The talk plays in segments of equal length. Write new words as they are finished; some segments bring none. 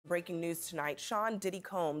breaking news tonight. Sean Diddy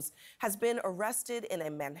Combs has been arrested in a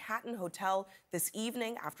Manhattan hotel this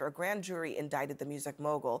evening after a grand jury indicted the music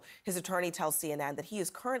mogul. His attorney tells CNN that he is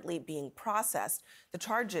currently being processed. The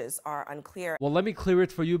charges are unclear. Well, let me clear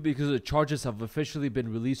it for you because the charges have officially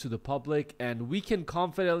been released to the public, and we can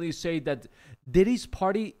confidently say that Diddy's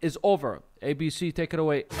party is over. ABC, take it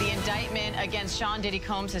away. The indictment against Sean Diddy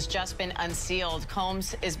Combs has just been unsealed.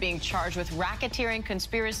 Combs is being charged with racketeering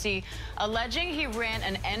conspiracy, alleging he ran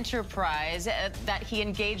an enterprise that he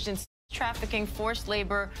engaged in trafficking, forced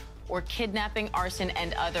labor, or kidnapping, arson,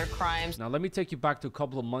 and other crimes. Now, let me take you back to a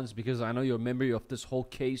couple of months because I know your memory of this whole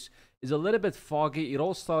case is a little bit foggy. It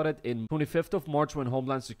all started in 25th of March when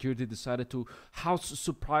Homeland Security decided to house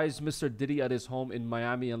surprise Mr. Diddy at his home in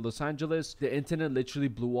Miami and Los Angeles. The internet literally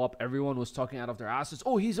blew up. Everyone was talking out of their asses.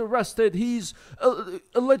 Oh, he's arrested. He's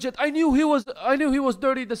alleged. I knew he was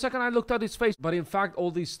dirty the second I looked at his face. But in fact, all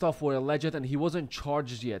these stuff were alleged and he wasn't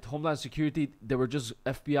charged yet. Homeland Security, they were just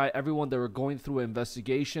FBI, everyone, they were going through an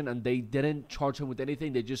investigation and they didn't charge him with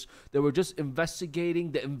anything. They were just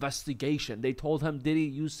investigating the investigation. They told him, Diddy,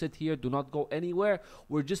 you sit here, do not go anywhere.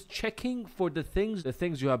 We're just checking for the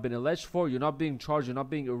things you have been alleged for. You're not being charged, you're not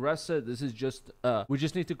being arrested. This is just we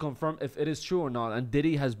just need to confirm if it is true or not. And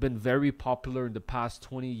Diddy has been very popular in the past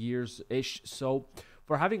 20 years ish, so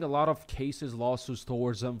for having a lot of cases, lawsuits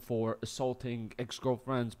towards him for assaulting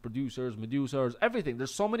ex-girlfriends, producers, Medusas, everything.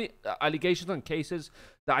 There's so many allegations and cases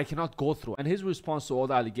that I cannot go through. And his response to all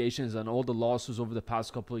the allegations and all the lawsuits over the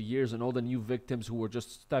past couple of years and all the new victims who were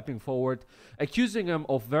just stepping forward, accusing him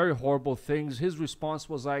of very horrible things, his response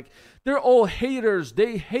was like, they're all haters.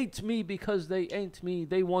 They hate me because they ain't me.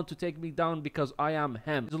 They want to take me down because I am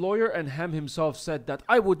him. The lawyer and him himself said that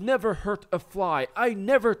I would never hurt a fly. I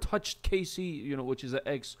never touched Casey, which is an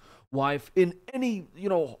ex-wife, in any,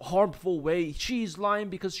 harmful way. She's lying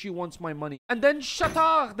because she wants my money. And then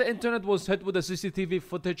shata, the internet was hit with a CCTV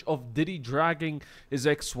footage of Diddy dragging his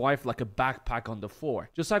ex-wife like a backpack on the floor.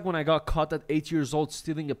 Just like when I got caught at 8 years old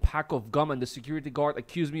stealing a pack of gum and the security guard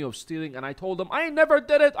accused me of stealing and I told him, I never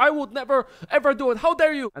did it. I would never ever do it. How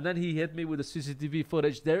dare you? And then he hit me with the CCTV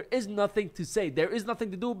footage. There is nothing to say. There is nothing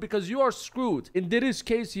to do because you are screwed. In Diddy's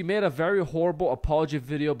case, he made a very horrible apology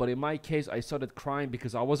video, but in my case, I started crying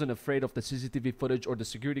because I wasn't afraid of the CCTV footage or the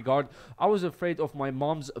security guard. I was afraid of my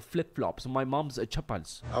mom's flip-flops, my mom's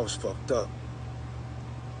chapals. I was fucked up.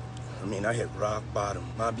 I mean, I hit rock bottom.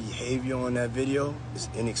 My behavior on that video is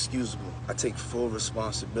inexcusable. I take full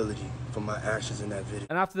responsibility for my actions in that video.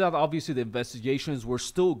 And after that, obviously, the investigations were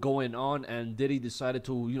still going on, and Diddy decided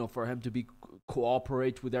to, for him to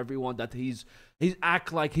cooperate with everyone, that he's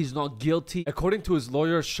act like he's not guilty. According to his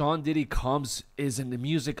lawyer, Sean Diddy Combs is a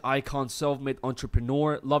music icon, self-made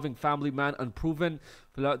entrepreneur, loving family man, unproven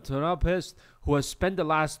philanthropist who has spent the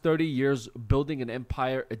last 30 years building an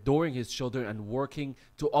empire, adoring his children, and working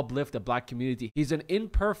to uplift the black community. He's an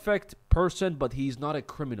imperfect person, but he's not a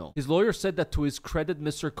criminal. His lawyer said that to his credit,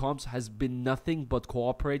 Mr. Combs has been nothing but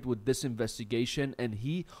cooperate with this investigation, and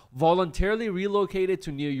he voluntarily relocated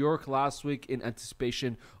to New York last week in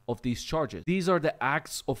anticipation of these charges. These are the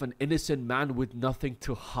acts of an innocent man with nothing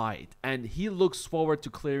to hide, and he looks forward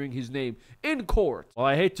to clearing his name in court. Well,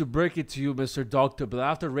 I hate to break it to you, Mr. Doctor, but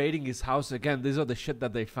after raiding his house again, these are the shit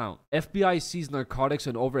that they found. FBI seized narcotics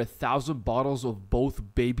and over 1,000 bottles of both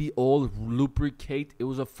baby oil lubricate. It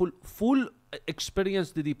was a full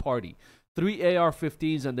experience Diddy party. 3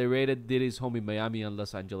 AR-15s, and they raided Diddy's home in Miami and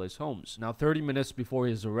Los Angeles homes. Now, 30 minutes before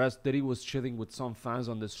his arrest, Diddy was chilling with some fans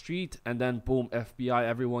on the street, and then boom, FBI,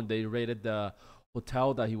 everyone, they raided the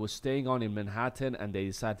hotel that he was staying on in Manhattan, and they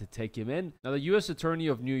decided to take him in. Now, the U.S. Attorney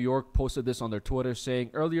of New York posted this on their Twitter,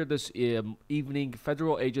 saying, earlier this evening,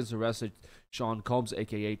 federal agents arrested Sean Combs,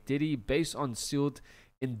 aka Diddy, based on sealed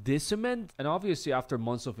indictment. And obviously, after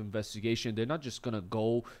months of investigation, they're not just gonna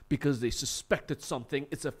go because they suspected something.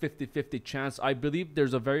 It's a 50-50 chance. I believe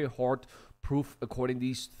there's a very hard proof according to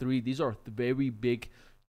these three. These are very big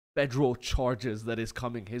federal charges that is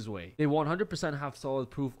coming his way. They 100% have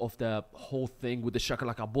solid proof of the whole thing with the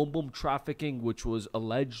shakalaka boom boom trafficking, which was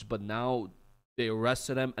alleged, but now they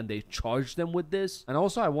arrested him and they charged them with this. And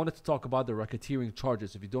also, I wanted to talk about the racketeering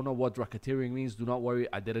charges. If you don't know what racketeering means, do not worry.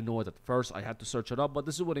 I didn't know it at first. I had to search it up, but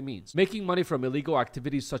this is what it means. Making money from illegal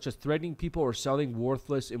activities such as threatening people or selling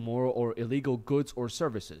worthless, immoral, or illegal goods or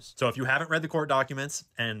services. So if you haven't read the court documents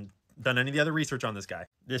and done any of the other research on this guy,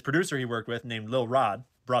 this producer he worked with named Lil Rod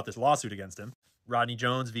brought this lawsuit against him. Rodney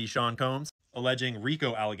Jones v. Sean Combs, alleging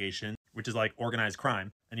RICO allegation, which is like organized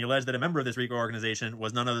crime. And he alleged that a member of this RICO organization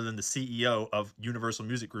was none other than the CEO of Universal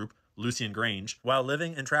Music Group, Lucian Grange. While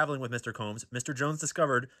living and traveling with Mr. Combs, Mr. Jones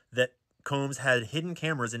discovered that Combs had hidden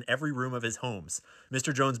cameras in every room of his homes.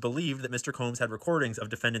 Mr. Jones believed that Mr. Combs had recordings of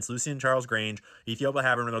defendants Lucian Charles Grange, Ethiopia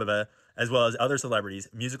Haber, as well as other celebrities,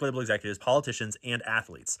 music label executives, politicians, and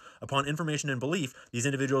athletes. Upon information and belief, these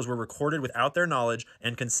individuals were recorded without their knowledge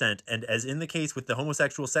and consent, and as in the case with the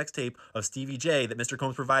homosexual sex tape of Stevie J that Mr.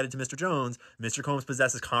 Combs provided to Mr. Jones, Mr. Combs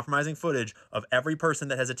possesses compromising footage of every person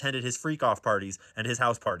that has attended his freak-off parties and his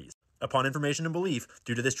house parties. Upon information and belief,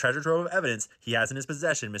 due to this treasure trove of evidence he has in his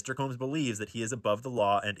possession, Mr. Combs believes that he is above the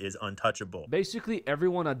law and is untouchable. Basically,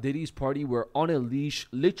 everyone at Diddy's party were on a leash,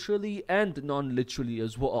 literally and non-literally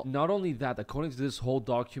as well. Not only that, according to this whole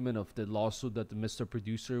document of the lawsuit that the Mr.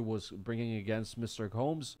 Producer was bringing against Mr.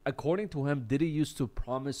 Combs, according to him, Diddy used to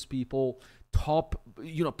promise people top,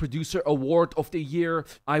 producer award of the year.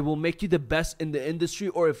 I will make you the best in the industry,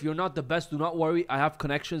 or if you're not the best, do not worry. I have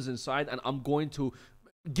connections inside and I'm going to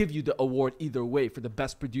give you the award either way for the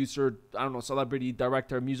best producer, I don't know, celebrity,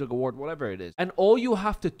 director, music award, whatever it is. And all you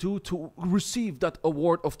have to do to receive that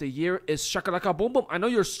award of the year is shakalaka boom boom. I know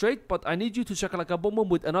you're straight, but I need you to shakalaka boom boom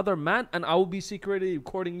with another man, and I will be secretly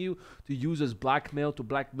recording you to use as blackmail to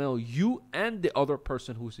blackmail you and the other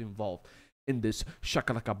person who's involved in this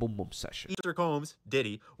shakalaka boom boom session. Mr. Combs,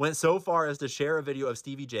 Diddy, went so far as to share a video of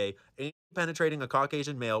Stevie J penetrating a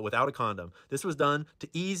Caucasian male without a condom. This was done to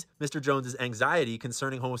ease Mr. Jones's anxiety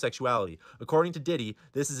concerning homosexuality. According to Diddy,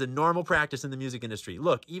 this is a normal practice in the music industry.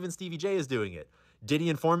 Look, even Stevie J is doing it. Diddy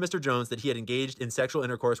informed Mr. Jones that he had engaged in sexual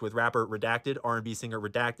intercourse with rapper Redacted, R&B singer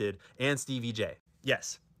Redacted, and Stevie J.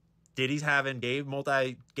 Yes, Diddy's having gay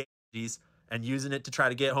multi-gays and using it to try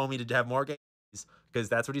to get homie to have more gays, because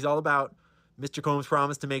that's what he's all about. Mr. Combs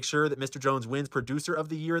promised to make sure that Mr. Jones wins Producer of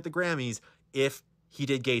the Year at the Grammys if he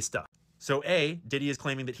did gay stuff. So A, Diddy is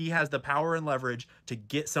claiming that he has the power and leverage to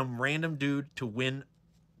get some random dude to win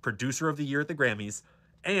Producer of the Year at the Grammys,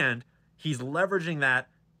 and he's leveraging that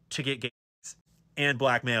to get gays and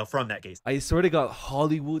blackmail from that gay. I swear to God,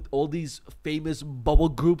 Hollywood, all these famous bubble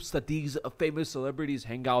groups that these famous celebrities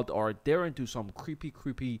hang out are, they're into some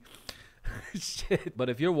creepy shit.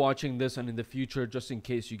 But if you're watching this and in the future, just in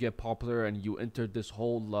case you get popular and you enter this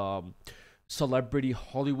whole celebrity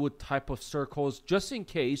Hollywood type of circles, just in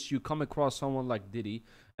case you come across someone like Diddy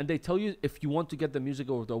and they tell you if you want to get the music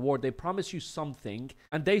award, they promise you something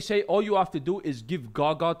and they say all you have to do is give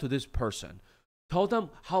Gaga to this person. Tell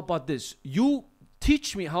them, how about this? You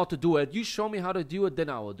teach me how to do it, you show me how to do it, then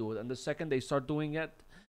I will do it. And the second they start doing it,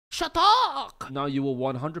 shut up! Now you will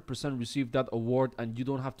 100% receive that award and you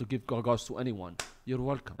don't have to give gagas to anyone. You're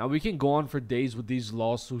welcome. Now we can go on for days with these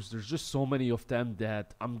lawsuits. There's just so many of them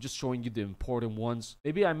that I'm just showing you the important ones.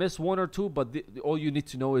 Maybe I missed one or two, but all you need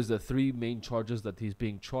to know is the 3 main charges that he's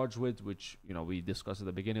being charged with, which, we discussed at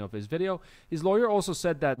the beginning of his video. His lawyer also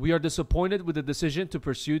said that we are disappointed with the decision to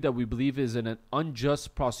pursue that we believe is an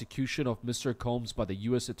unjust prosecution of Mr. Combs by the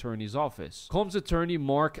U.S. Attorney's Office. Combs' attorney,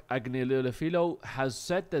 Mark Agnelilifilo, has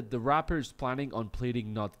said that the rapper is planning on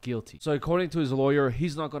pleading not guilty. So according to his lawyer,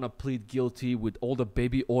 he's not going to plead guilty with all the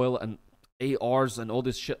baby oil and ARs and all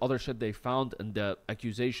this other shit they found, and the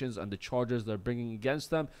accusations and the charges they're bringing against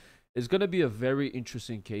them. It's going to be a very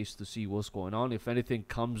interesting case to see what's going on. If anything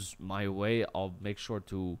comes my way, I'll make sure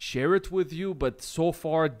to share it with you. But so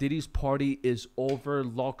far, Diddy's party is over,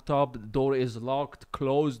 locked up. The door is locked,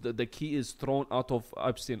 closed. The key is thrown out of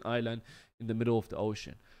Epstein Island in the middle of the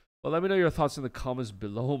ocean. Well, let me know your thoughts in the comments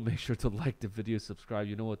below. Make sure to like the video, subscribe.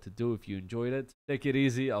 You know what to do if you enjoyed it. Take it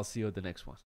easy. I'll see you at the next one.